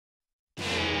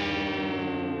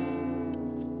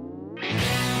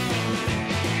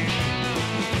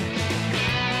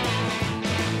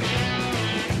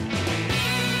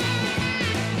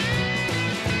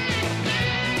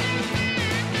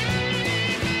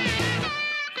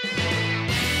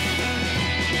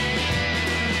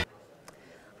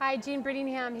Hi, Jean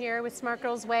Brittingham here with Smart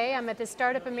Girls Way. I'm at the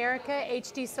Startup America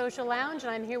HD Social Lounge, and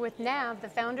I'm here with Nav, the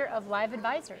founder of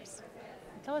LiveAdvisors.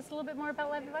 Tell us a little bit more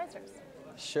about LiveAdvisors.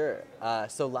 Sure.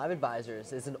 So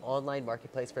LiveAdvisors is an online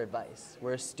marketplace for advice,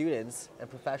 where students and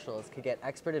professionals can get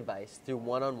expert advice through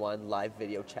one-on-one live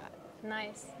video chat.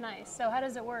 Nice, nice. So how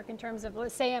does it work in terms of,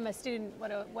 let's say I'm a student,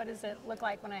 what does it look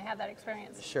like when I have that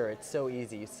experience? Sure, it's so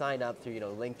easy. You sign up through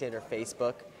LinkedIn or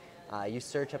Facebook. You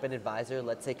search up an advisor,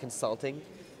 let's say consulting.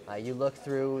 You look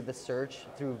through the search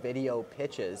through video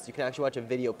pitches. You can actually watch a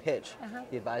video pitch,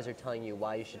 the advisor telling you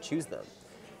why you should choose them.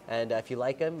 And if you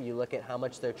like them, you look at how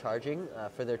much they're charging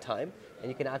for their time, and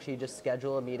you can actually just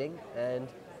schedule a meeting, and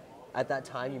at that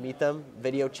time you meet them,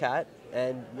 video chat,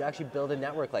 and you actually build a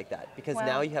network like that, because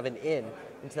now you have an in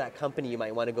into that company you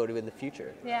might want to go to in the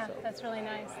future. Yeah, so that's really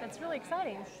nice. That's really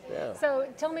exciting. Yeah. So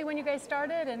tell me when you guys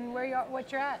started and where you are,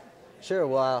 what you're at. Sure.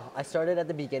 Well, I started at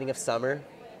the beginning of summer.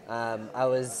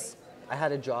 I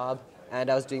had a job and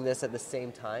I was doing this at the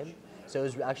same time, so it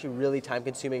was actually really time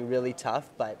consuming, really tough,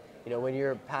 but when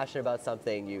you're passionate about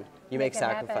something, you make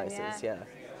sacrifices. Happen,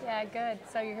 yeah, good.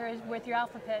 So you're here with your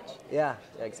alpha pitch. Yeah,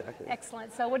 exactly.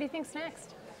 Excellent. So what do you think's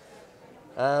next?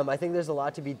 I think there's a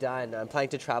lot to be done. I'm planning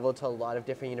to travel to a lot of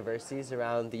different universities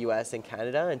around the US and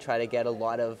Canada and try to get a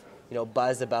lot of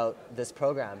buzz about this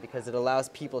program, because it allows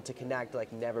people to connect like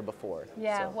never before.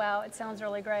 Yeah, wow, it sounds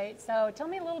really great. So tell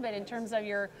me a little bit in terms of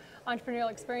your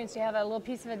entrepreneurial experience. Do you have a little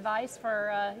piece of advice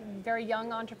for very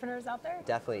young entrepreneurs out there?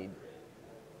 Definitely.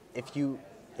 If you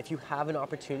have an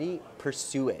opportunity,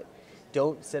 pursue it.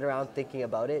 Don't sit around thinking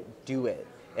about it, do it.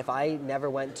 If I never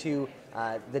went to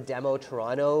the Demo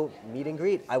Toronto meet and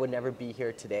greet, I would never be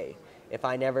here today. If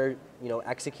I never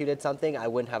executed something, I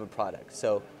wouldn't have a product.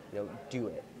 So do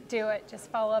it. Do it. Just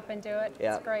follow up and do it.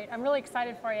 Yeah. It's great. I'm really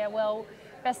excited for you. Well,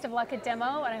 best of luck at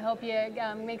Demo, and I hope you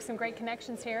make some great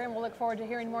connections here, and we'll look forward to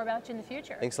hearing more about you in the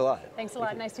future. Thanks a lot. Thanks a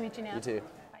lot. Nice to meet you now. You too.